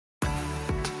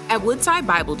At Woodside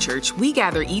Bible Church, we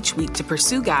gather each week to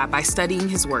pursue God by studying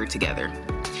His Word together.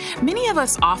 Many of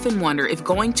us often wonder if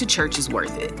going to church is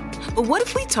worth it. But what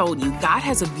if we told you God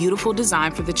has a beautiful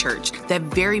design for the church that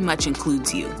very much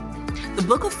includes you? The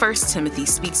book of 1 Timothy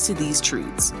speaks to these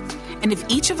truths. And if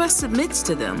each of us submits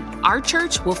to them, our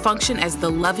church will function as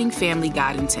the loving family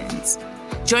God intends.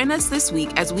 Join us this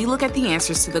week as we look at the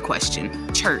answers to the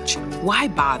question, Church, why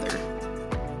bother?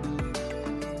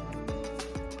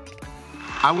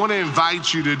 I want to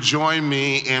invite you to join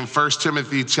me in 1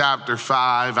 Timothy chapter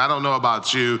 5. I don't know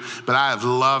about you, but I have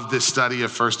loved this study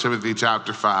of 1 Timothy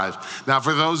chapter 5. Now,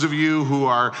 for those of you who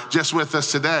are just with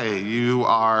us today, you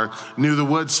are new to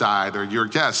Woodside or you're a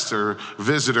guest or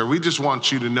visitor, we just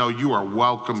want you to know you are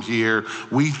welcome here.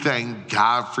 We thank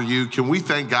God for you. Can we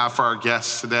thank God for our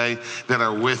guests today that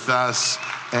are with us?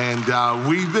 And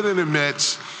we've been in the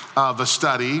midst of a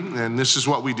study, and this is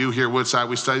what we do here at Woodside.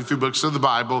 We study through books of the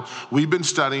Bible. We've been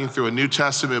studying through a New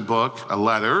Testament book, a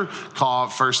letter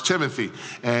called 1 Timothy.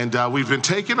 And we've been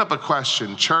taking up a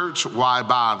question, church, why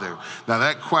bother? Now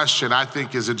that question, I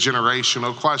think, is a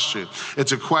generational question.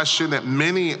 It's a question that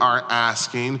many are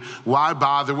asking, why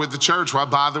bother with the church? Why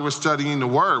bother with studying the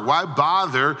Word? Why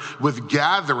bother with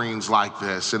gatherings like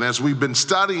this? And as we've been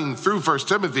studying through 1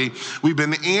 Timothy, we've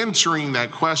been answering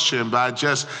that question by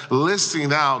just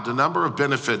listing out the number of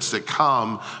benefits that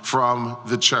come from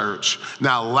the church.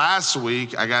 Now, last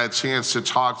week, I got a chance to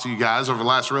talk to you guys over the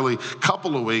last really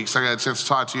couple of weeks. I got a chance to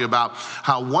talk to you about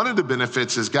how one of the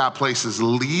benefits is God places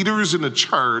leaders in the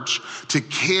church to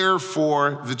care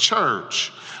for the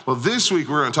church. Well, this week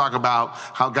we're going to talk about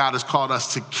how God has called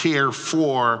us to care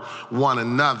for one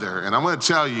another. And I'm going to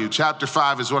tell you, chapter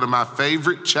 5 is one of my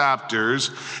favorite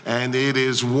chapters, and it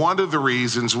is one of the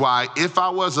reasons why, if I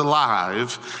was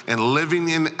alive and living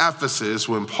in Ephesus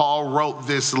when Paul wrote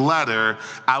this letter,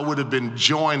 I would have been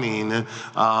joining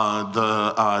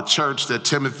the church that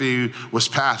Timothy was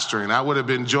pastoring. I would have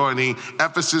been joining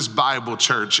Ephesus Bible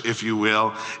Church, if you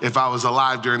will, if I was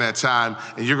alive during that time,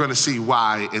 and you're going to see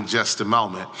why in just a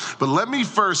moment. But let me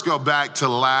first go back to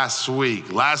last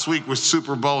week. Last week was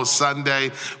Super Bowl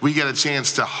Sunday. We get a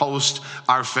chance to host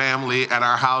our family at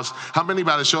our house. How many,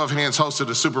 by the show of hands, hosted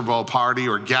a Super Bowl party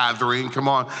or gathering? Come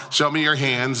on, show me your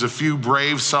hands. A few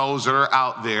brave souls that are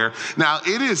out there. Now,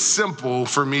 it is simple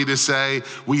for me to say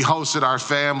we hosted our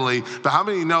family, but how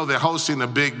many know that hosting a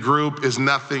big group is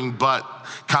nothing but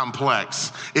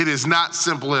complex? It is not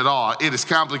simple at all. It is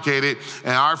complicated.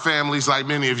 And our families, like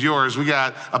many of yours, we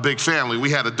got a big family. We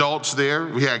had adults there.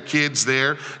 We had kids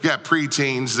there. We had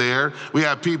preteens there. We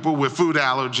had people with food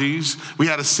allergies. We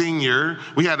had a senior.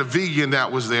 We had a vegan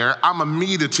that was there. I'm a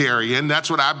meatitarian.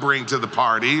 That's what I bring to the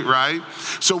party, right?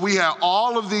 So we had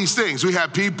all of these things. We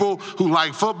had people who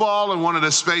like football and wanted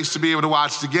a space to be able to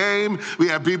watch the game. We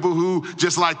had people who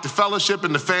just like the fellowship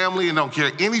and the family and don't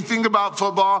care anything about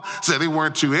football, so they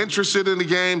weren't too interested in the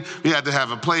game. We had to have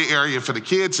a play area for the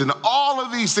kids, and all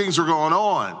of these things were going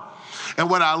on. And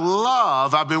what I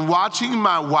love, I've been watching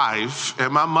my wife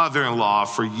and my mother-in-law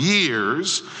for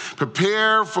years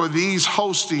prepare for these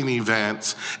hosting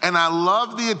events, and I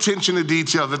love the attention to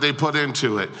detail that they put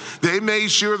into it. They made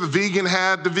sure the vegan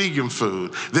had the vegan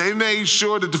food. They made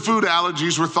sure that the food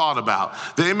allergies were thought about.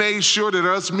 They made sure that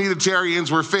us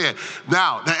meatitarians were fed.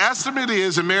 Now, the estimate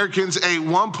is Americans ate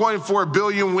 1.4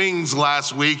 billion wings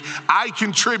last week. I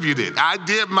contributed. I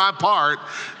did my part.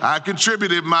 I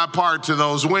contributed my part to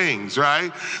those wings,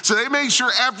 right? So they made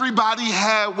sure everybody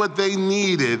had what they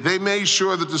needed. They made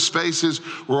sure that the spaces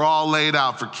were all laid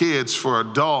out for kids, for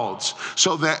adults,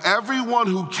 so that everyone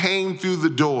who came through the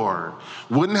door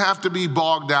wouldn't have to be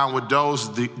bogged down with those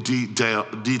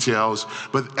details,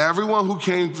 but everyone who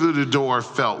came through the door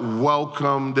felt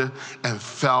welcomed and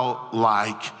felt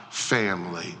like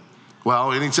family.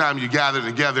 Well, anytime you gather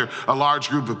together a large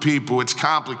group of people, it's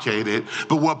complicated.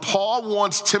 But what Paul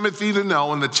wants Timothy to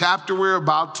know in the chapter we're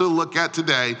about to look at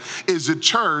today is the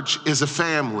church is a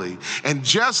family. And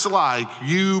just like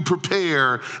you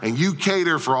prepare and you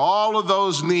cater for all of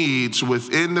those needs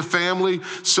within the family,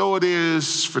 so it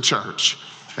is for church.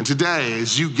 And today,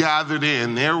 as you gathered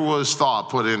in, there was thought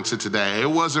put into today. It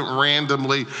wasn't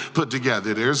randomly put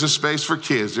together. There's a space for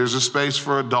kids. There's a space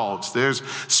for adults. There's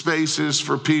spaces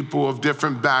for people of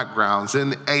different backgrounds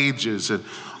and ages and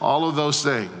all of those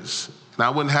things. And I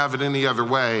wouldn't have it any other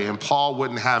way, and Paul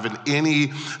wouldn't have it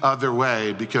any other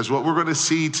way, because what we're going to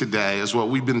see today is what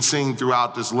we've been seeing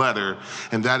throughout this letter,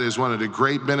 and that is one of the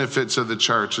great benefits of the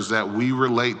church is that we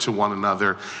relate to one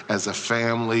another as a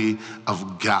family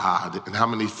of God. And how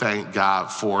many thank God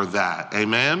for that?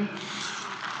 Amen?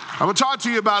 I will talk to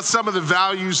you about some of the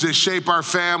values that shape our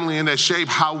family and that shape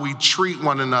how we treat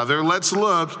one another. Let's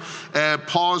look at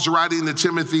Paul's writing to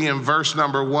Timothy in verses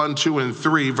 1, 2,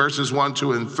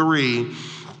 and 3.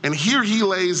 And here he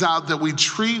lays out that we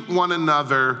treat one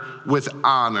another with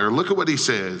honor. Look at what he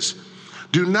says.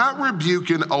 Do not rebuke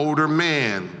an older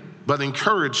man, but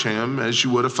encourage him as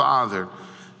you would a father.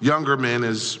 Younger men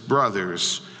as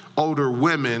brothers. Older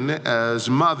women as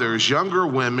mothers, younger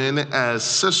women as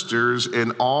sisters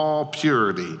in all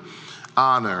purity.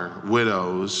 Honor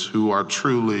widows who are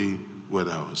truly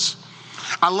widows.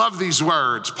 I love these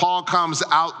words. Paul comes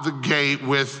out the gate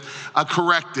with a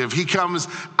corrective. He comes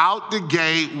out the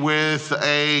gate with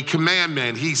a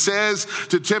commandment. He says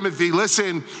to Timothy,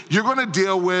 listen, you're going to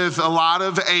deal with a lot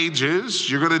of ages.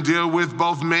 You're going to deal with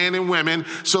both men and women.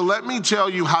 So let me tell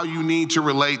you how you need to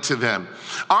relate to them.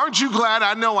 Aren't you glad?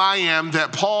 I know I am,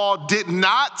 that Paul did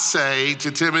not say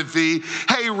to Timothy,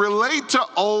 hey, relate to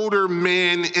older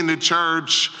men in the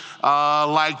church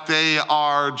like they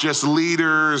are just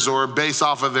leaders or based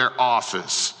off of their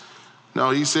office.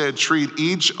 No, he said, treat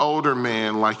each older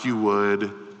man like you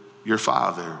would your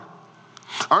father.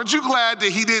 Aren't you glad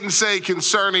that he didn't say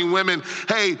concerning women,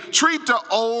 hey, treat the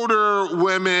older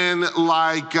women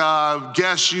like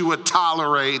guests you would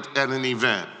tolerate at an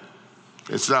event?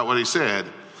 It's not what he said.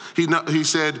 He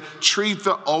said, treat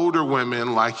the older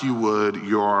women like you would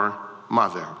your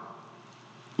mother.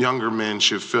 Younger men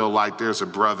should feel like there's a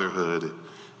brotherhood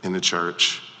in the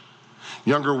church.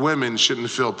 Younger women shouldn't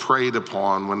feel preyed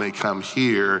upon when they come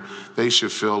here. They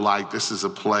should feel like this is a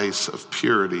place of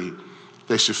purity.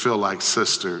 They should feel like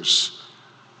sisters.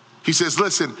 He says,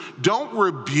 listen, don't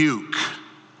rebuke.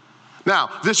 Now,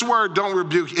 this word, don't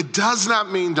rebuke, it does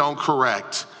not mean don't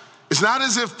correct. It's not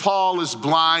as if Paul is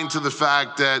blind to the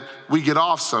fact that we get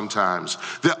off sometimes,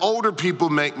 that older people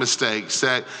make mistakes,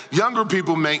 that younger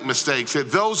people make mistakes,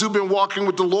 that those who've been walking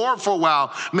with the Lord for a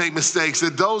while make mistakes,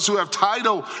 that those who have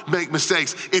title make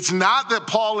mistakes. It's not that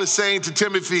Paul is saying to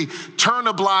Timothy, turn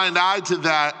a blind eye to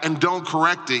that and don't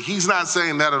correct it. He's not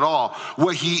saying that at all.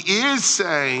 What he is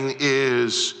saying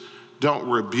is don't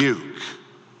rebuke.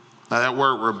 Now, that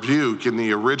word rebuke in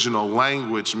the original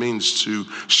language means to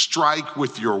strike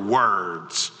with your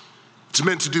words. It's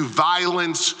meant to do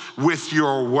violence with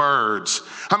your words.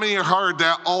 How many have heard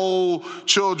that old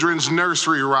children's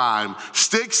nursery rhyme?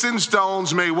 Sticks and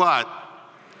stones may what?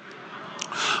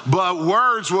 But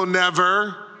words will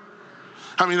never.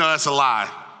 How many know that's a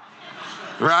lie?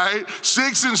 Right?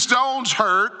 Sticks and stones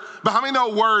hurt, but how many know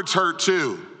words hurt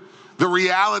too? The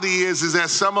reality is that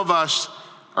some of us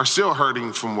are still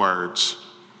hurting from words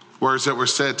that were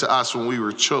said to us when we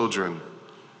were children,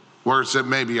 words that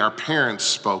maybe our parents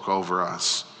spoke over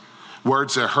us,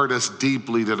 words that hurt us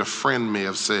deeply that a friend may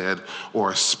have said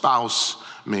or a spouse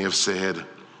may have said,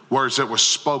 words that were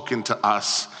spoken to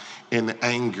us in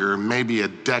anger maybe a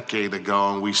decade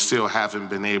ago and we still haven't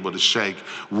been able to shake.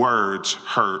 Words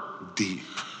hurt deep.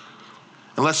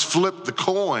 And let's flip the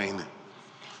coin.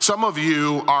 Some of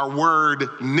you are word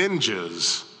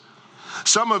ninjas.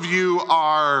 Some of you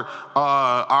are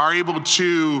able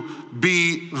to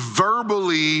be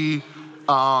verbally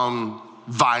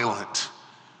violent.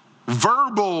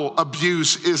 Verbal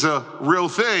abuse is a real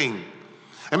thing.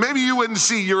 And maybe you wouldn't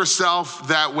see yourself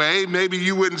that way. Maybe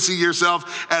you wouldn't see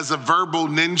yourself as a verbal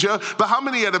ninja. But how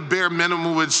many at a bare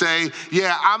minimum would say,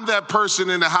 yeah, I'm that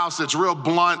person in the house that's real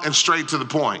blunt and straight to the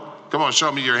point? Come on,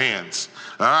 show me your hands.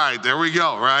 All right, there we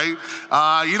go, right?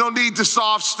 You don't need the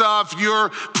soft stuff. You're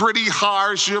pretty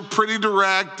harsh. You're pretty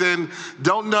direct. And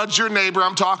don't nudge your neighbor.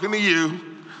 I'm talking to you,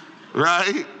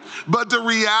 right? But the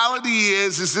reality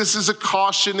is this is a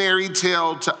cautionary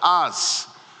tale to us.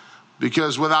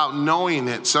 Because without knowing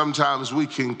it, sometimes we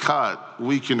can cut,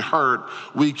 we can hurt,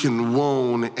 we can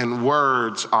wound, and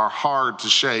words are hard to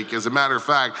shake. As a matter of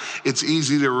fact, it's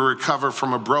easy to recover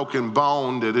from a broken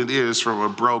bone than it is from a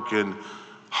broken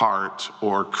heart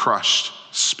or crushed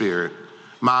spirit.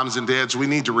 Moms and dads, we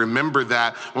need to remember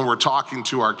that when we're talking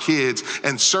to our kids,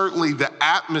 and certainly the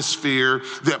atmosphere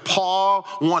that Paul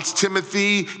wants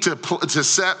Timothy to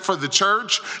set for the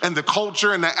church and the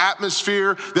culture and the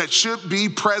atmosphere that should be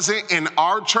present in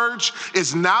our church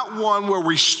is not one where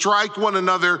we strike one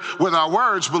another with our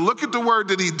words, but look at the word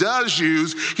that he does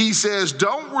use. He says,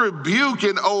 don't rebuke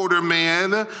an older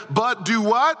man, but do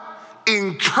what?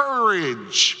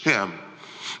 Encourage him.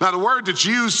 Now, the word that's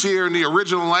used here in the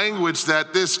original language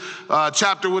that this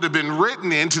chapter would have been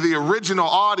written in to the original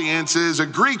audience is a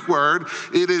Greek word.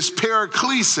 It is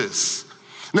paraklesis.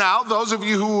 Now, those of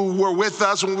you who were with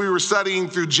us when we were studying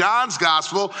through John's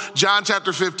gospel, John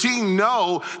chapter 15,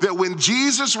 know that when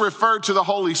Jesus referred to the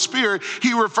Holy Spirit,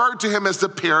 he referred to him as the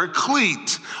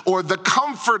Paraclete, or the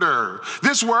Comforter.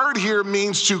 This word here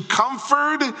means to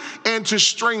comfort and to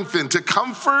strengthen, to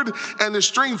comfort and to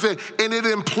strengthen. And it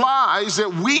implies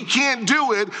that we can't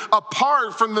do it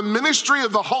apart from the ministry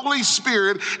of the Holy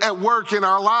Spirit at work in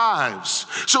our lives.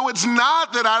 So it's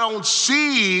not that I don't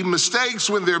see mistakes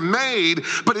when they're made,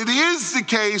 but it is the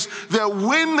case that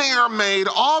when they are made,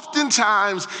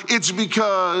 oftentimes it's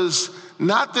because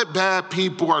not that bad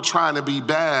people are trying to be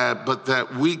bad, but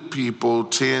that weak people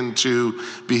tend to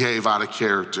behave out of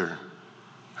character.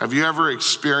 Have you ever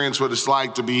experienced what it's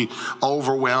like to be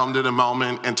overwhelmed in a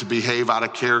moment and to behave out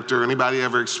of character? Anybody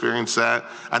ever experienced that?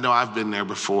 I know I've been there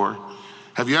before.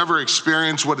 Have you ever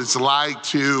experienced what it's like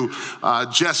to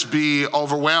just be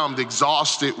overwhelmed,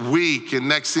 exhausted, weak, and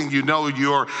next thing you know,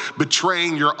 you're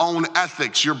betraying your own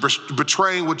ethics. You're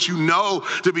betraying what you know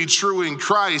to be true in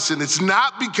Christ. And it's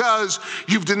not because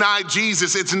you've denied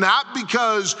Jesus. It's not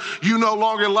because you no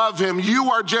longer love him.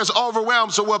 You are just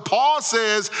overwhelmed. So what Paul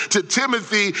says to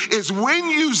Timothy is when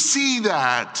you see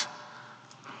that,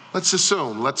 let's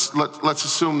assume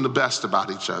the best about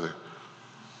each other.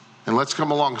 And let's come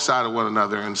alongside of one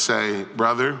another and say,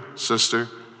 brother, sister,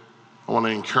 I want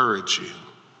to encourage you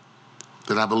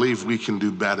that I believe we can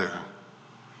do better.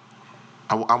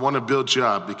 I want to build you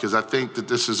up because I think that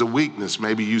this is a weakness.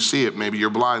 Maybe you see it, maybe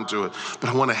you're blind to it, but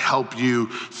I want to help you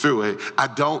through it. I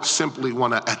don't simply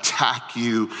want to attack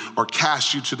you or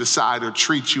cast you to the side or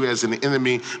treat you as an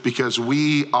enemy because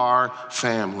we are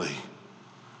family.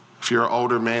 If you're an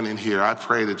older man in here, I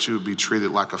pray that you would be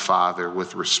treated like a father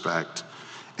with respect.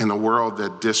 In a world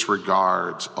that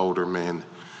disregards older men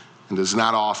and does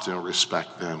not often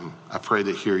respect them, I pray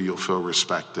that here you'll feel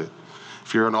respected.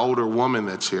 If you're an older woman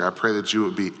that's here, I pray that you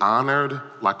would be honored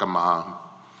like a mom,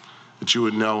 that you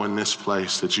would know in this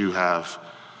place that you have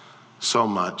so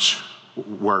much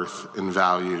worth and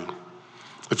value.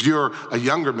 If you're a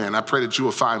younger man, I pray that you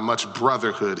will find much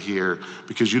brotherhood here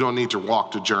because you don't need to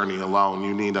walk the journey alone.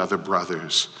 You need other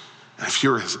brothers. If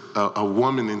you're a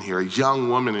woman in here, a young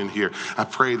woman in here, I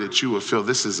pray that you will feel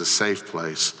this is a safe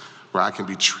place where I can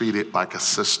be treated like a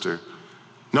sister.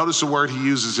 Notice the word he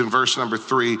uses in verse number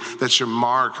 3 that should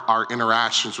mark our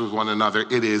interactions with one another.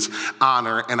 It is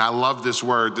honor. And I love this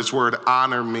word. This word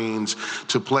honor means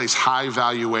to place high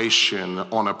valuation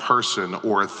on a person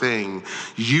or a thing.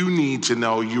 You need to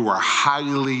know you are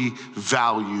highly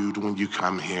valued when you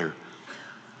come here.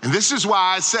 And this is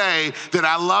why I say that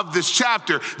I love this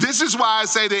chapter. This is why I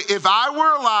say that if I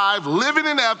were alive, living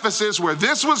in Ephesus where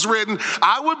this was written,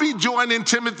 I would be joining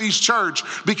Timothy's church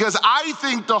because I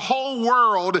think the whole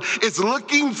world is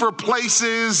looking for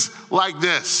places like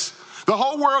this. The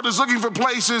whole world is looking for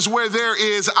places where there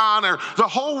is honor. The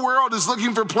whole world is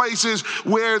looking for places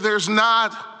where there's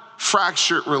not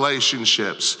fractured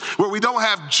relationships, where we don't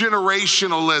have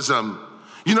generationalism.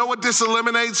 You know what this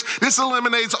eliminates? This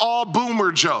eliminates all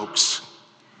boomer jokes.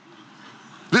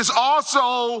 This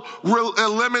also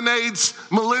eliminates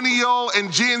millennial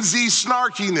and Gen Z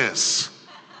snarkiness.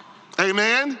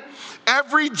 Amen?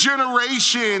 Every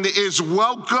generation is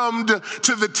welcomed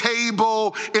to the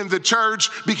table in the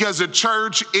church because the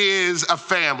church is a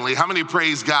family. How many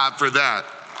praise God for that?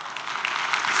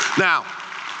 Now,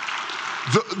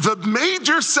 the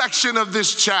major section of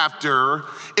this chapter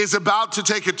is about to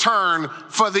take a turn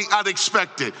for the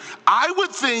unexpected. I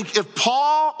would think if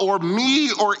Paul or me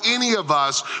or any of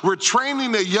us were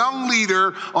training a young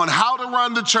leader on how to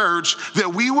run the church,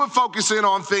 that we would focus in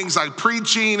on things like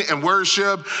preaching and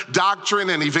worship, doctrine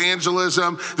and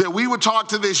evangelism, that we would talk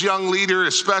to this young leader,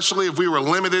 especially if we were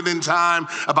limited in time,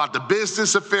 about the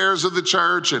business affairs of the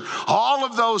church and all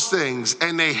of those things,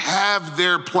 and they have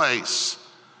their place.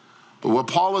 But what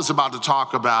Paul is about to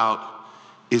talk about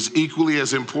is equally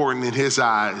as important in his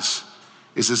eyes.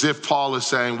 It's as if Paul is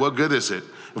saying, what good is it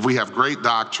if we have great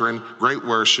doctrine, great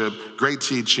worship, great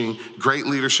teaching, great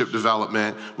leadership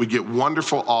development, we get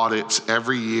wonderful audits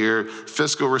every year,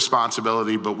 fiscal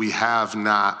responsibility, but we have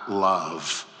not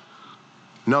love?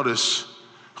 Notice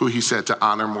who he said to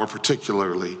honor more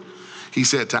particularly. He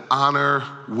said to honor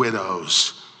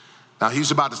widows. Now,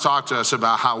 he's about to talk to us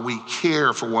about how we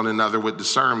care for one another with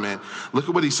discernment. Look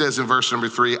at what he says in verse number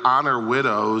 3, honor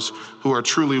widows who are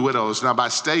truly widows. Now, by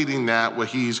stating that, what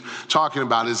he's talking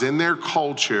about is in their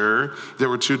culture, there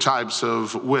were two types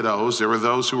of widows. There were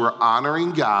those who were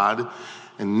honoring God,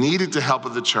 and needed the help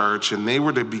of the church, and they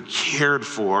were to be cared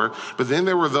for. But then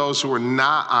there were those who were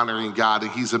not honoring God,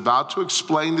 and he's about to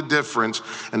explain the difference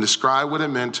and describe what it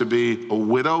meant to be a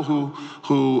widow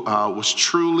who was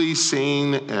truly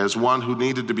seen as one who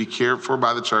needed to be cared for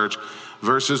by the church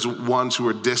versus ones who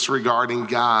are disregarding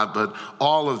God. But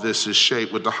all of this is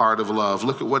shaped with the heart of love.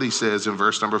 Look at what he says in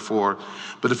verse number 4.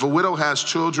 But if a widow has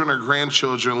children or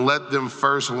grandchildren, let them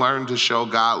first learn to show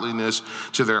godliness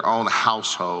to their own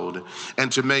household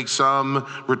and to make some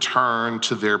return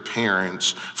to their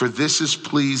parents, for this is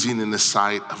pleasing in the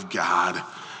sight of God.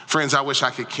 Friends, I wish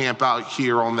I could camp out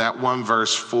here on that one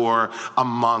verse for a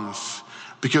month.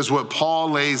 Because what Paul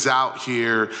lays out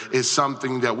here is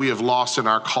something that we have lost in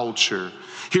our culture.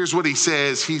 Here's what he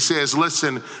says. He says,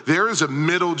 listen, there is a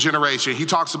middle generation. He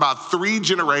talks about 3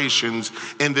 generations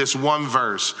in this one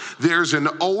verse. There's an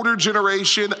older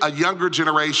generation, a younger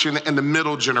generation, and the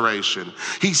middle generation.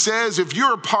 He says, if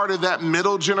you're a part of that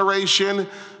middle generation,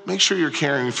 make sure you're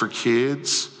caring for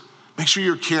kids. Make sure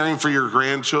you're caring for your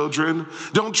grandchildren.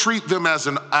 Don't treat them as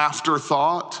an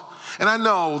afterthought. And I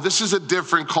know this is a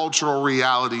different cultural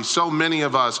reality. So many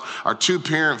of us are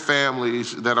 2-parent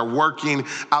families that are working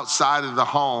outside of the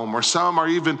home, or some are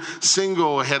even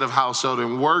single head of household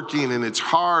and working, and it's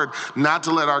hard not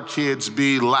to let our kids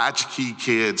be latchkey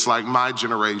kids like my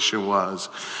generation was.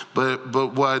 But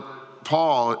what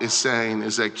Paul is saying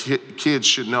is that kids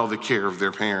should know the care of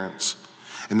their parents.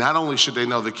 And not only should they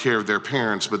know the care of their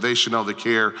parents, but they should know the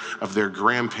care of their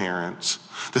grandparents.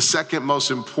 The second most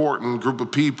important group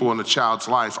of people in a child's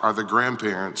life are the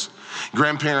grandparents.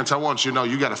 Grandparents, I want you to know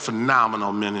you got a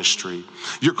phenomenal ministry.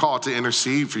 You're called to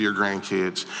intercede for your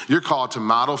grandkids. You're called to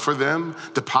model for them,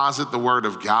 deposit the word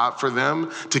of God for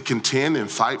them, to contend and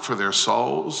fight for their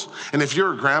souls. And if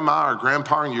you're a grandma or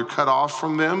grandpa and you're cut off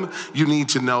from them, you need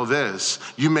to know this.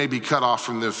 You may be cut off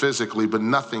from them physically, but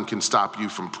nothing can stop you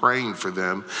from praying for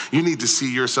them. You need to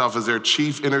see yourself as their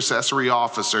chief intercessory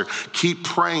officer. Keep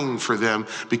praying for them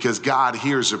because God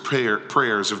hears the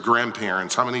prayers of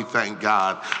grandparents. How many thank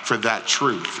God for that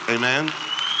truth? Amen.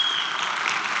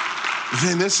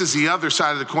 Then this is the other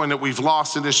side of the coin that we've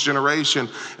lost in this generation,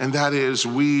 and that is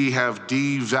we have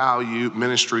devalued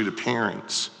ministry to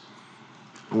parents.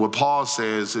 And what Paul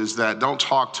says is that don't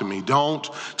talk to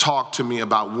me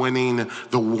about winning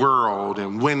the world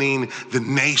and winning the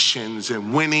nations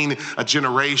and winning a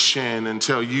generation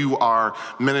until you are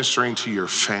ministering to your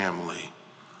family.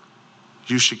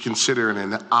 You should consider it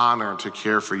an honor to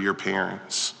care for your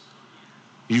parents.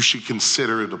 You should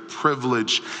consider it a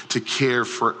privilege to care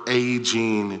for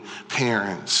aging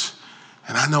parents.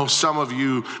 And I know some of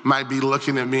you might be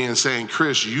looking at me and saying,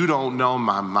 Chris, you don't know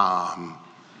my mom.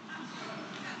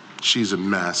 She's a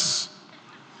mess.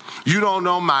 You don't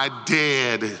know my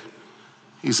dad.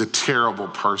 He's a terrible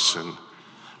person.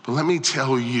 But let me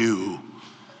tell you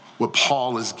what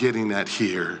Paul is getting at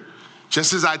here.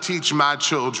 Just as I teach my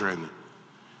children,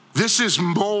 this is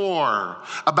more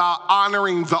about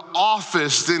honoring the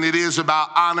office than it is about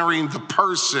honoring the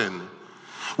person.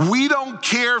 We don't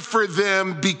care for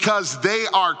them because they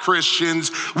are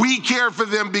Christians. We care for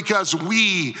them because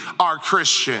we are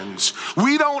Christians.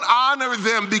 We don't honor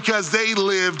them because they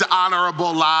lived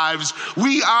honorable lives.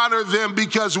 We honor them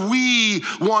because we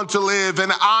want to live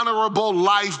an honorable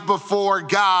life before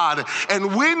God.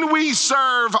 And when we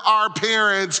serve our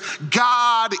parents,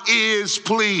 God is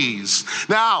pleased.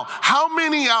 Now, how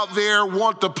many out there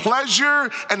want the pleasure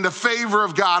and the favor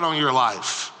of God on your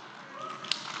life?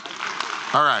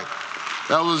 All right,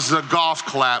 that was a golf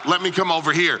clap. Let me come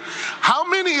over here. How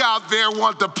many out there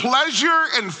want the pleasure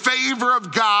and favor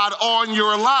of God on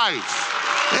your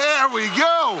life? There we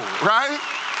go, right?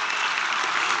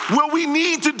 Well, we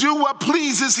need to do what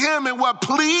pleases him, and what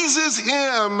pleases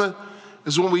him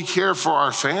is when we care for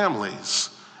our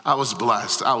families. I was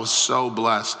blessed. I was so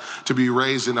blessed to be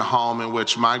raised in a home in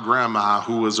which my grandma,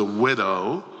 who was a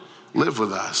widow, lived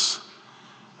with us.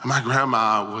 And my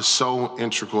grandma was so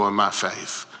integral in my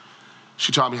faith.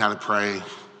 She taught me how to pray.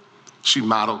 She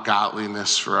modeled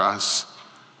godliness for us.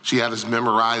 She had us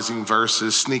memorizing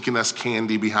verses, sneaking us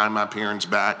candy behind my parents'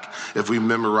 back if we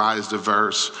memorized a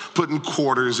verse, putting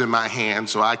quarters in my hand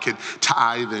so I could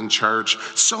tithe in church.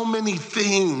 So many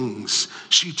things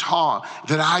she taught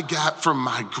that I got from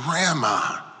my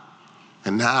grandma.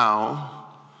 And now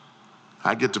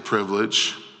I get the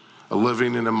privilege of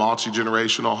living in a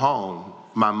multi-generational home.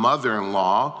 My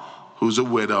mother-in-law, who's a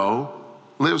widow,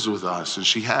 lives with us, and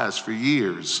she has for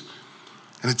years.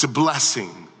 And it's a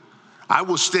blessing. I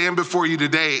will stand before you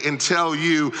today and tell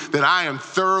you that I am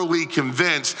thoroughly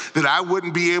convinced that I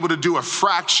wouldn't be able to do a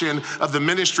fraction of the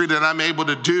ministry that I'm able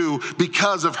to do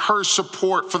because of her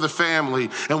support for the family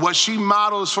and what she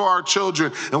models for our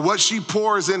children and what she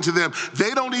pours into them.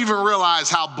 They don't even realize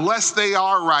how blessed they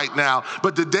are right now,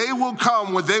 but the day will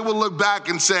come when they will look back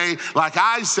and say, like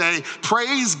I say,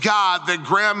 praise God that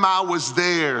grandma was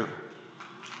there.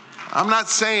 I'm not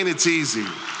saying it's easy.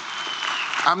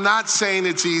 I'm not saying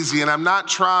it's easy, and I'm not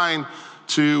trying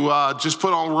to just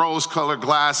put on rose-colored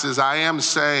glasses. I am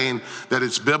saying that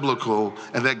it's biblical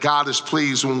and that God is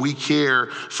pleased when we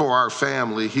care for our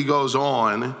family. He goes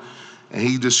on and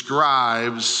he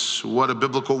describes what a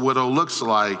biblical widow looks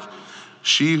like.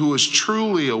 She who is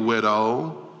truly a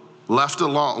widow, left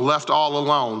all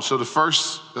alone. So the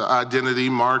first identity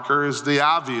marker is the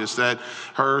obvious, that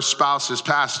her spouse has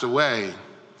passed away.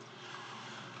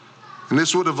 And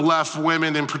this would have left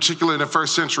women, in particular in the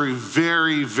first century,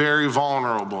 very, very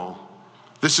vulnerable.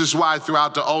 This is why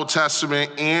throughout the Old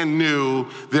Testament and New,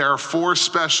 there are 4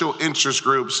 special interest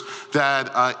groups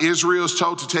that Israel is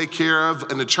told to take care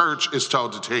of and the church is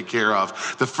told to take care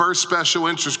of. The first special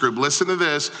interest group, listen to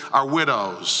this, are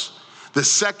widows. The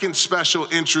second special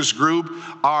interest group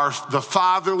are the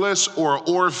fatherless or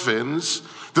orphans.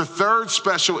 The third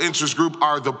special interest group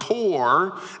are the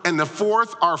poor, and the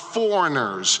fourth are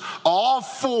foreigners. All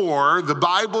 4, the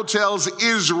Bible tells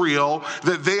Israel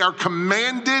that they are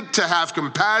commanded to have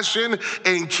compassion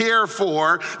and care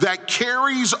for. That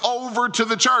carries over to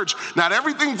the church. Not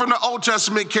everything from the Old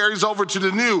Testament carries over to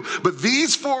the New, but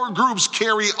these 4 groups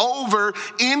carry over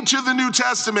into the New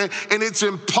Testament, and it's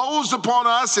imposed upon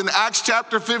us in Acts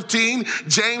chapter 15,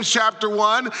 James chapter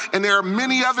 1, and there are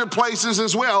many other places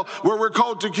as well where we're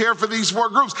called to care for these 4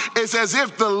 groups. It's as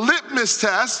if the litmus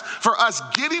test for us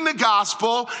getting the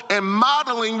gospel and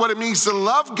modeling what it means to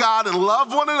love God and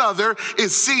love one another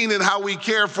is seen in how we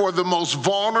care for the most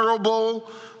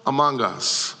vulnerable among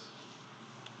us.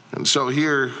 And so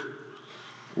here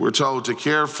we're told to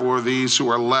care for these who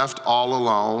are left all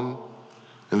alone.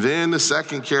 And then the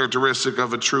second characteristic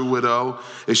of a true widow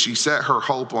is she set her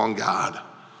hope on God.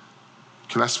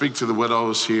 Can I speak to the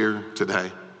widows here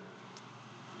today?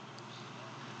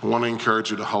 I want to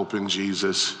encourage you to hope in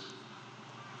Jesus,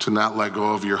 to not let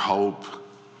go of your hope.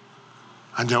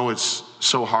 I know it's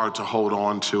so hard to hold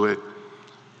on to it.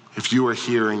 If you are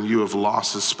here and you have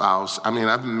lost a spouse, I've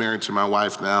been married to my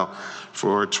wife now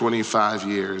for 25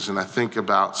 years, and I think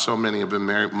about so many have been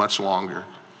married much longer.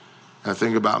 And I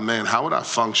think about, man, how would I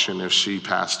function if she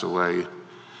passed away?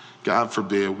 God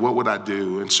forbid, what would I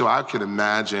do? And so I can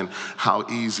imagine how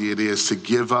easy it is to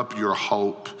give up your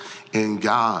hope in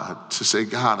God, to say,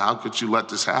 God, how could you let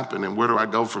this happen? And where do I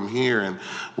go from here? And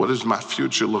what does my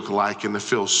future look like? And to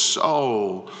feel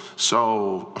so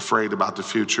afraid about the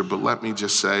future. But let me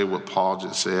just say what Paul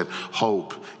just said,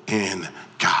 hope in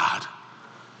God.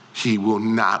 He will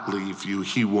not leave you.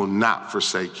 He will not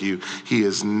forsake you. He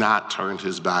has not turned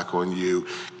his back on you.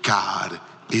 God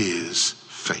is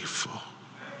faithful.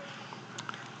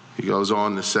 He goes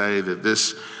on to say that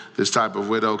this type of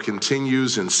widow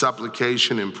continues in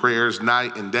supplication and prayers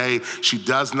night and day. She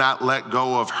does not let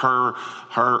go of her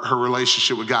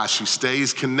relationship with God. She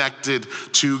stays connected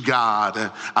to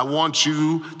God. I want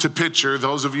you to picture,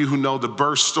 those of you who know the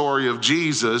birth story of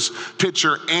Jesus,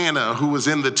 picture Anna, who was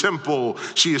in the temple.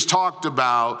 She is talked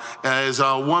about as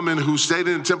a woman who stayed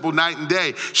in the temple night and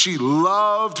day. She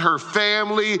loved her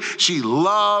family. She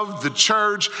loved the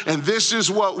church. And this is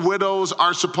what widows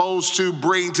are supposed to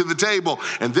bring to the table.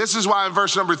 And this is why in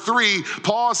verse number 3,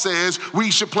 Paul says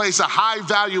we should place a high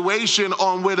valuation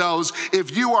on widows.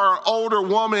 If you are an older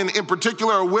woman, in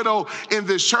particular a widow in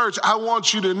this church, I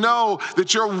want you to know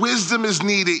that your wisdom is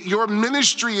needed. Your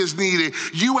ministry is needed.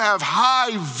 You have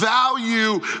high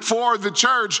value for the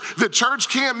church. The church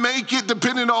can't make it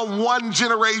dependent on one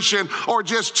generation or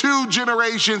just 2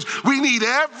 generations. We need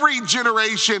every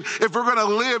generation if we're going to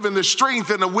live in the strength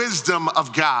and the wisdom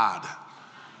of God.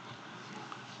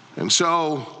 And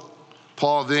so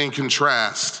Paul then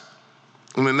contrasts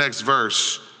in the next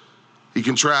verse. He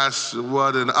contrasts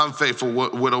what an unfaithful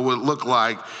widow would look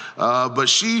like. But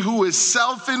she who is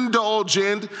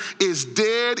self-indulgent is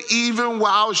dead even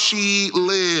while she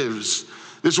lives.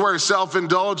 This word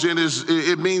self-indulgent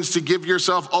it means to give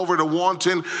yourself over to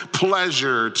wanton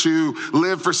pleasure, to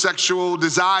live for sexual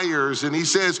desires. And he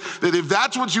says that if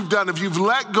that's what you've done, if you've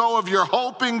let go of your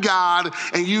hope in God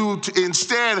and you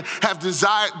instead have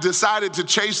decided to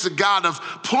chase the God of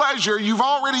pleasure, you've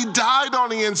already died on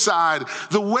the inside.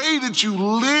 The way that you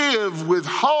live with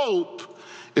hope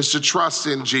is to trust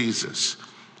in Jesus.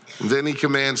 And then he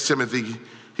commands Timothy,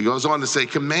 He goes on to say,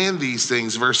 command these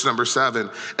things, verse number 7,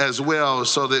 as well,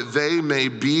 so that they may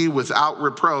be without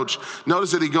reproach.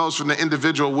 Notice that he goes from the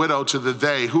individual widow to the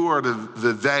they. Who are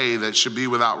the they that should be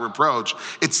without reproach?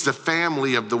 It's the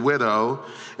family of the widow.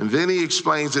 And then he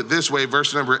explains it this way,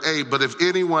 verse number 8, but if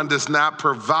anyone does not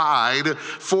provide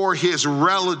for his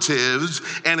relatives,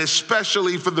 and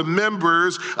especially for the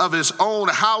members of his own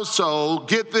household,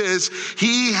 get this,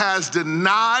 he has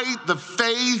denied the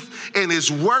faith and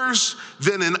is worse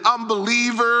than an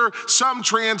unbeliever. Some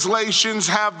translations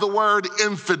have the word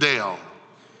infidel.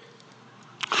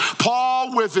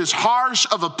 Paul, with as harsh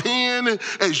of a pen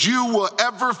as you will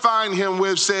ever find him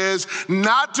with, says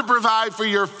not to provide for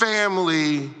your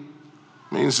family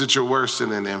means that you're worse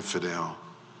than an infidel.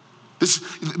 This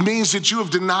means that you have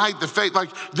denied the faith. Like,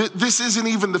 this isn't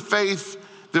even the faith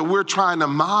that we're trying to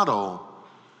model,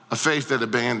 a faith that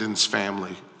abandons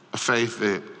family, a faith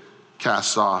that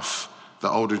casts off the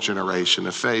older generation,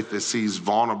 a faith that sees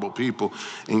vulnerable people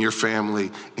in your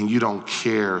family and you don't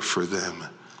care for them.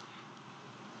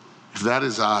 If that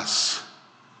is us,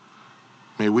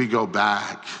 may we go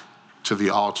back to the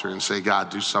altar and say, God,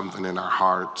 do something in our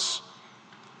hearts.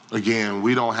 Again,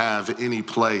 we don't have any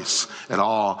place at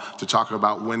all to talk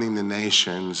about winning the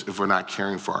nations if we're not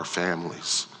caring for our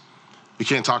families. We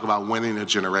can't talk about winning a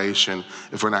generation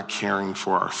if we're not caring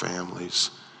for our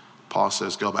families. Paul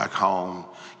says, go back home,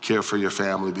 care for your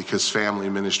family, because family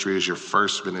ministry is your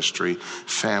first ministry.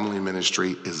 Family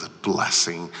ministry is a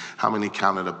blessing. How many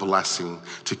count it a blessing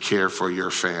to care for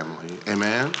your family?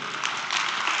 Amen?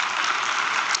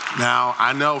 Now,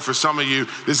 I know for some of you,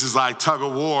 this is like tug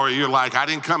of war. You're like, I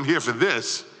didn't come here for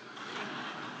this,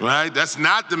 right? That's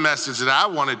not the message that I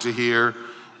wanted to hear.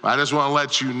 I just want to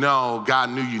let you know God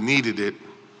knew you needed it.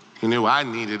 He knew I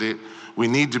needed it. We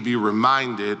need to be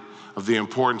reminded of the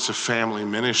importance of family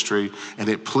ministry, and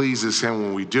it pleases him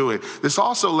when we do it. This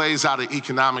also lays out an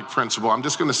economic principle. I'm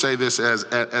just going to say this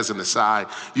as an aside.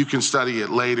 You can study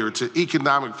it later. It's an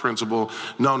economic principle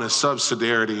known as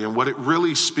subsidiarity, and what it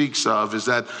really speaks of is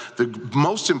that the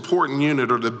most important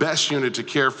unit or the best unit to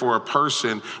care for a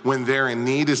person when they're in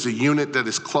need is the unit that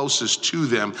is closest to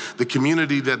them, the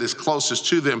community that is closest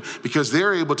to them, because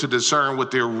they're able to discern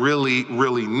what they really,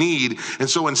 really need. And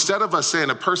so instead of us saying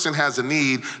a person has a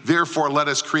need, therefore let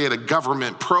us create a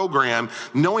government program,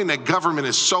 knowing that government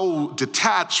is so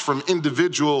detached from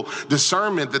individual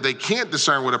discernment that they can't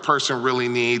discern what a person really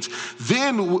needs,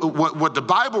 then what the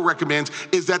Bible recommends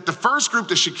is that the first group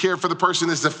that should care for the person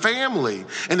is the family.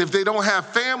 And if they don't have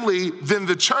family, then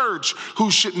the church,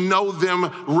 who should know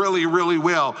them really, really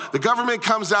well. The government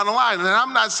comes down the line. And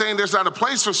I'm not saying there's not a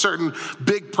place for certain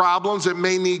big problems that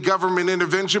may need government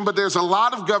intervention, but there's a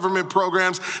lot of government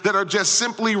programs that are just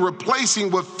simply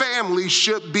replacing what family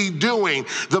should be doing.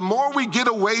 The more we get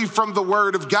away from the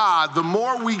word of God, the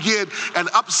more we get an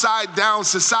upside down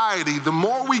society, the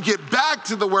more we get back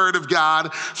to the word of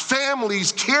God,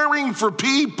 families caring for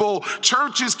people,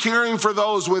 churches caring for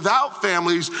those without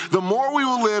families, the more we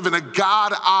will live in a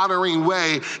God-honoring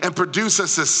way and produce a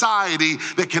society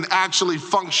that can actually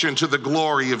function to the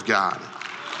glory of God.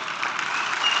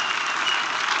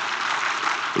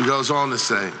 He goes on to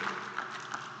say,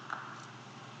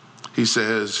 he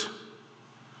says,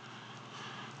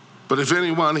 but if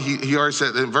anyone, he already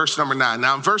said in verse number 9.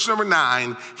 Now in verse number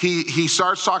 9, he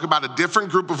starts talking about a different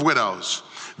group of widows.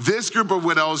 This group of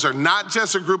widows are not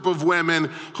just a group of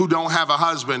women who don't have a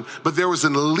husband, but there was a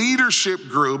leadership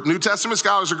group. New Testament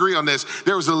scholars agree on this.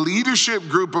 There was a leadership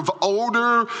group of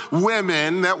older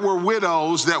women that were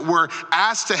widows that were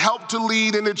asked to help to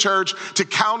lead in the church to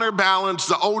counterbalance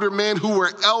the older men who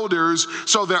were elders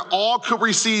so that all could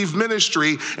receive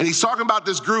ministry. And he's talking about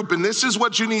this group, and this is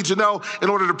what you need to know in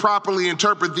order to properly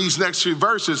interpret these next few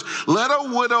verses. Let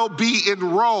a widow be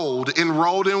enrolled.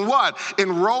 Enrolled in what?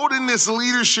 Enrolled in this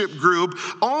leadership group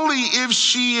only if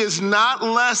she is not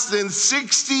less than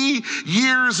 60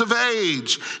 years of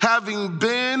age, having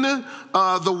been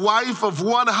the wife of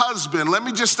one husband. Let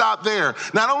me just stop there.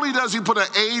 Not only does he put an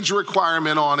age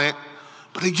requirement on it,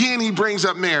 but again, he brings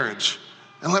up marriage.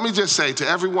 And let me just say to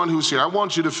everyone who's here, I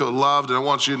want you to feel loved, and I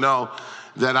want you to know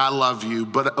that I love you.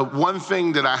 But one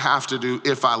thing that I have to do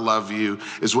if I love you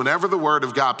is whenever the word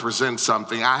of God presents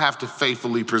something, I have to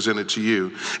faithfully present it to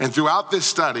you. And throughout this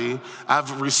study,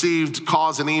 I've received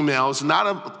calls and emails,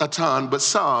 not a ton, but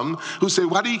some, who say,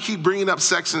 why do you keep bringing up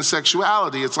sex and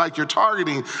sexuality? It's like you're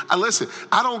targeting. Listen,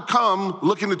 I don't come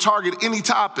looking to target any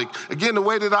topic. Again, the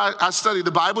way that I study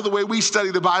the Bible, the way we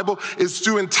study the Bible is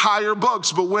through entire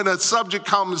books. But when a subject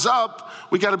comes up,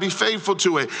 we got to be faithful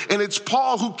to it. And it's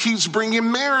Paul who keeps bringing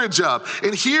in marriage of.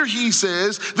 And here he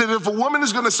says that if a woman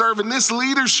is going to serve in this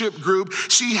leadership group,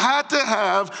 she had to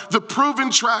have the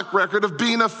proven track record of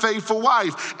being a faithful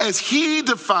wife. As he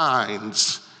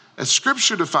defines, as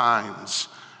Scripture defines,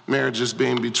 marriage is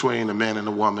being between a man and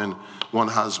a woman, one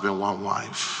husband, one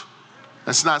wife.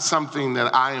 That's not something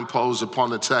that I impose upon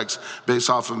the text based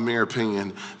off of mere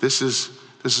opinion. This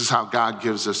is how God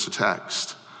gives us the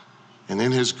text. And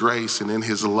in his grace and in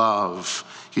his love,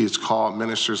 he has called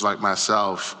ministers like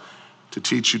myself to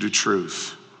teach you the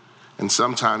truth. And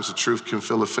sometimes the truth can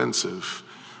feel offensive.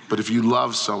 But if you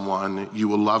love someone, you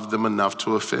will love them enough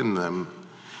to offend them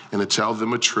and to tell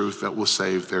them a truth that will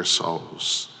save their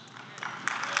souls.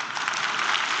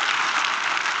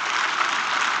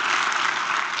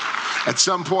 At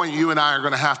some point, you and I are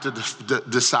going to have to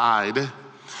decide,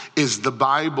 is the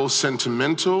Bible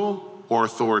sentimental or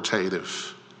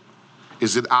authoritative?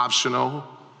 Is it optional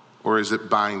or is it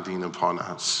binding upon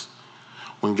us?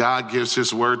 When God gives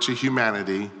his word to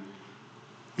humanity,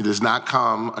 it does not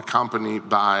come accompanied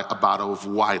by a bottle of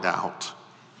whiteout.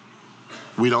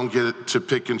 We don't get to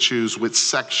pick and choose which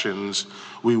sections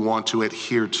we want to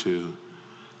adhere to.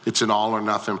 It's an all or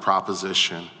nothing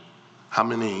proposition. How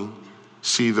many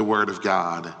see the word of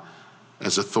God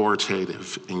as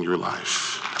authoritative in your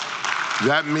life?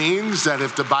 That means that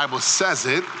if the Bible says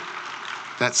it,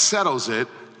 that settles it,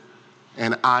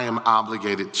 and I am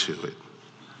obligated to it.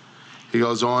 He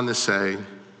goes on to say,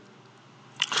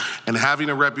 and having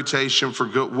a reputation for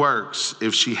good works,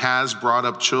 if she has brought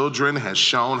up children, has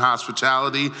shown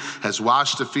hospitality, has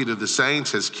washed the feet of the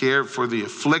saints, has cared for the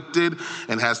afflicted,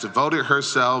 and has devoted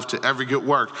herself to every good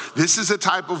work. This is a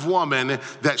type of woman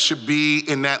that should be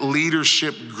in that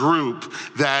leadership group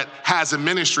that has a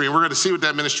ministry. And we're going to see what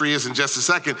that ministry is in just a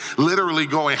second. Literally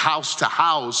going house to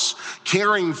house,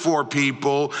 caring for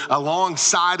people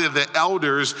alongside of the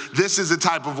elders. This is the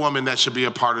type of woman that should be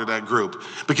a part of that group.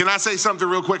 But can I say something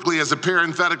real quickly as a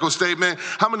parenthetical statement?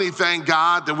 How many thank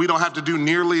God that we don't have to do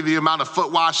nearly the amount of foot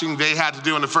washing they had to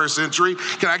do in the first century?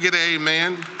 Can I get an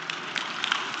amen?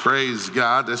 Praise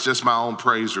God. That's just my own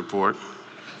praise report.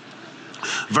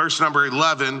 Verse number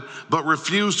 11, but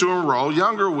refuse to enroll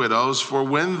younger widows, for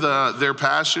when their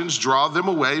passions draw them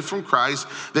away from Christ,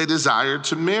 they desire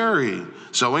to marry,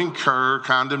 so incur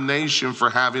condemnation for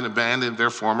having abandoned their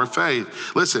former faith.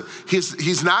 Listen,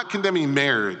 he's not condemning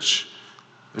marriage.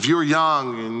 If you're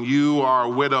young and you are a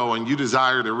widow and you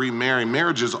desire to remarry,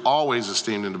 marriage is always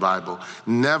esteemed in the Bible.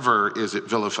 Never is it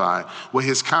vilified. What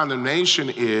his condemnation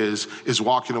is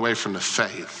walking away from the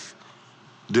faith,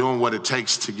 doing what it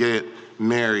takes to get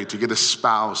married, to get a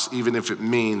spouse, even if it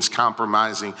means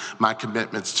compromising my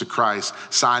commitments to Christ,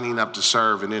 signing up to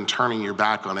serve and then turning your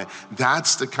back on it.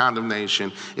 That's the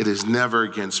condemnation. It is never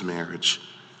against marriage.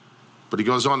 But he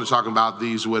goes on to talk about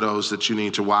these widows that you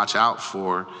need to watch out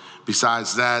for.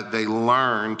 Besides that, they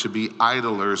learn to be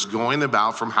idlers, going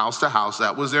about from house to house.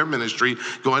 That was their ministry,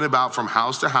 going about from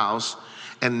house to house.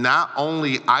 And not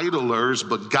only idlers,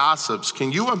 but gossips.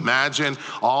 Can you imagine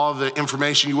all the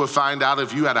information you would find out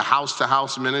if you had a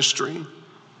house-to-house ministry?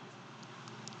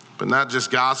 But not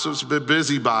just gossips, but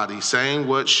busybodies, saying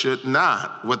what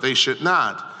they should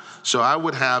not. So I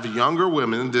would have younger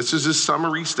women, this is his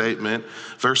summary statement,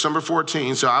 verse number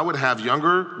 14. So I would have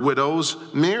younger widows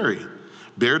marry,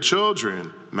 bear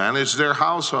children, manage their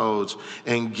households,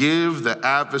 and give the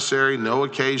adversary no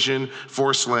occasion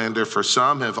for slander, for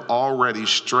some have already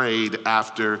strayed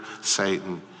after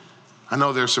Satan. I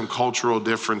know there's some cultural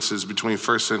differences between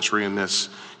first century and this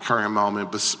current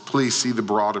moment, but please see the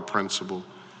broader principle.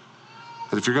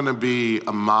 That if you're going to be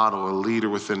a model, a leader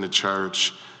within the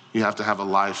church, you have to have a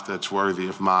life that's worthy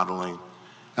of modeling.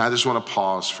 And I just want to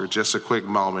pause for just a quick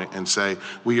moment and say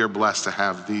we are blessed to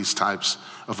have these types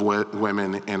of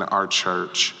women in our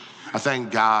church. I thank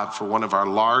God for one of our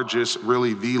largest,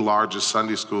 really the largest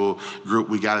Sunday school group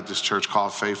we got at this church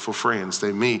called Faithful Friends.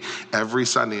 They meet every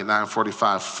Sunday at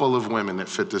 9:45, full of women that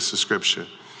fit this description.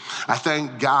 I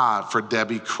thank God for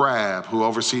Debbie Crabb, who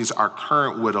oversees our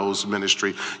current widows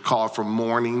ministry called From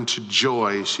Mourning to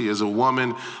Joy. She is a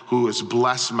woman who has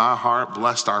blessed my heart,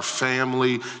 blessed our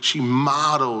family. She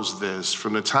models this.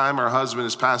 From the time her husband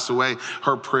has passed away,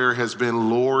 her prayer has been,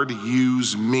 Lord,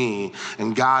 use me.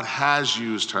 And God has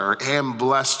used her and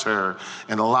blessed her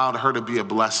and allowed her to be a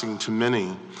blessing to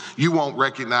many. You won't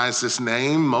recognize this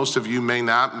name. Most of you may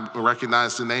not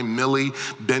recognize the name Millie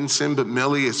Benson, but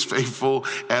Millie is faithful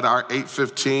at at our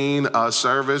 8:15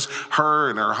 service. Her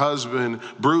and her husband,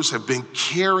 Bruce, have been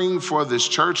caring for this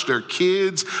church. Their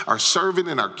kids are serving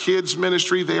in our kids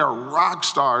ministry. They are rock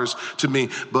stars to me.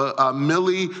 But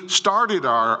Millie started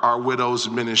our widows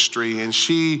ministry, and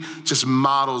she just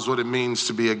models what it means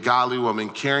to be a godly woman,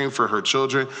 caring for her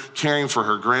children, caring for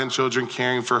her grandchildren,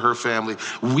 caring for her family.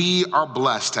 We are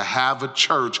blessed to have a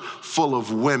church full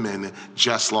of women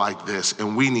just like this,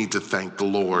 and we need to thank the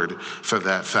Lord for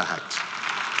that fact.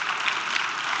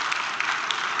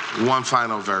 One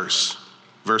final verse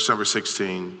number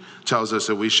 16, tells us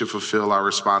that we should fulfill our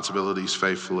responsibilities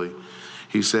faithfully.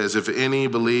 He says, if any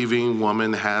believing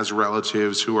woman has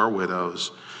relatives who are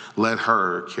widows, let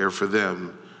her care for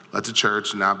them. Let the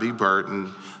church not be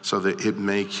burdened so that it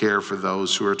may care for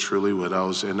those who are truly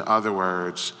widows. In other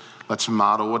words, let's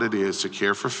model what it is to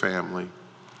care for family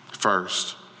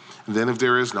first. And then if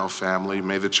there is no family,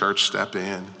 may the church step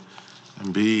in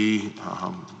and be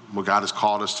what God has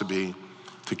called us to be,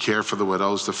 to care for the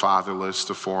widows, the fatherless,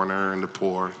 the foreigner, and the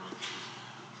poor.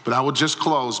 But I will just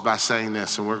close by saying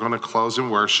this, and we're going to close in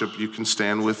worship. You can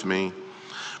stand with me.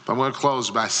 But I'm going to close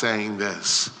by saying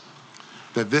this,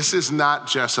 that this is not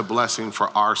just a blessing for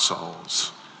our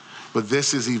souls, but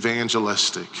this is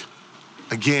evangelistic.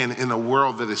 Again, in a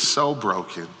world that is so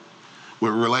broken,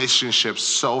 with relationships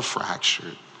so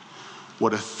fractured,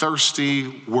 what a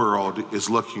thirsty world is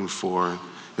looking for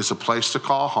is a place to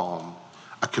call home,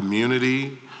 a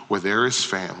community where there is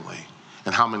family.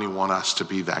 And how many want us to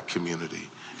be that community?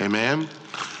 Amen?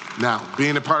 Now,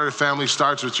 being a part of the family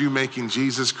starts with you making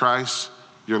Jesus Christ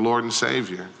your Lord and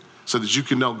Savior, so that you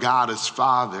can know God as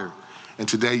Father. And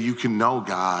today you can know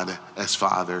God as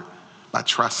Father by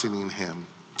trusting in him.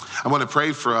 I want to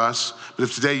pray for us, but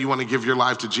if today you want to give your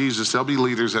life to Jesus, there'll be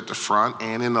leaders at the front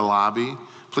and in the lobby.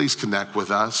 Please connect with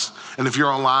us. And if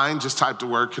you're online, just type the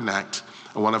word connect,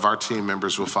 and one of our team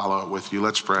members will follow up with you.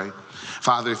 Let's pray.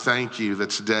 Father, thank you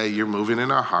that today you're moving in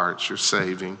our hearts, you're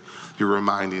saving, you're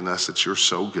reminding us that you're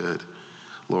so good.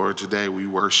 Lord, today we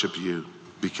worship you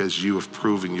because you have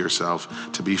proven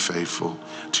yourself to be faithful.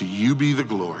 To you be the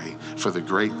glory for the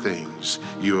great things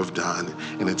you have done.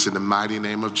 And it's in the mighty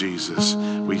name of Jesus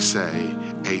we say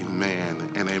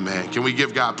amen and amen. Can we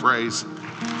give God praise?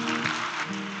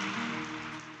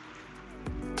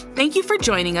 Thank you for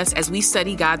joining us as we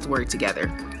study God's Word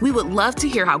together. We would love to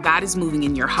hear how God is moving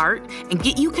in your heart and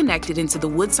get you connected into the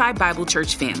Woodside Bible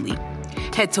Church family.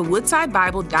 Head to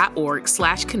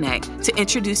woodsidebible.org/connect to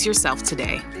introduce yourself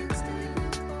today.